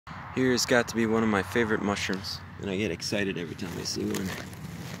Here's got to be one of my favorite mushrooms, and I get excited every time I see one.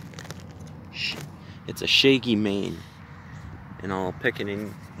 It's a shaky mane, and I'll pick it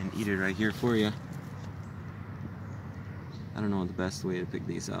in and eat it right here for you. I don't know the best way to pick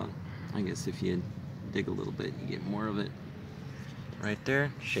these out. I guess if you dig a little bit, you get more of it. Right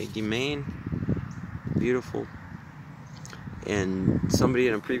there, shaky mane, beautiful. And somebody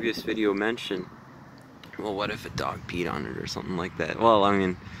in a previous video mentioned, well, what if a dog peed on it or something like that? Well, I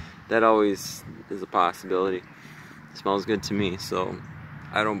mean, that always is a possibility. It smells good to me, so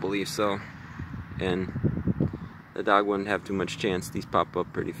I don't believe so. And the dog wouldn't have too much chance. These pop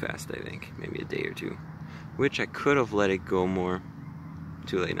up pretty fast, I think. Maybe a day or two. Which I could have let it go more.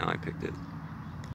 Too late now, I picked it.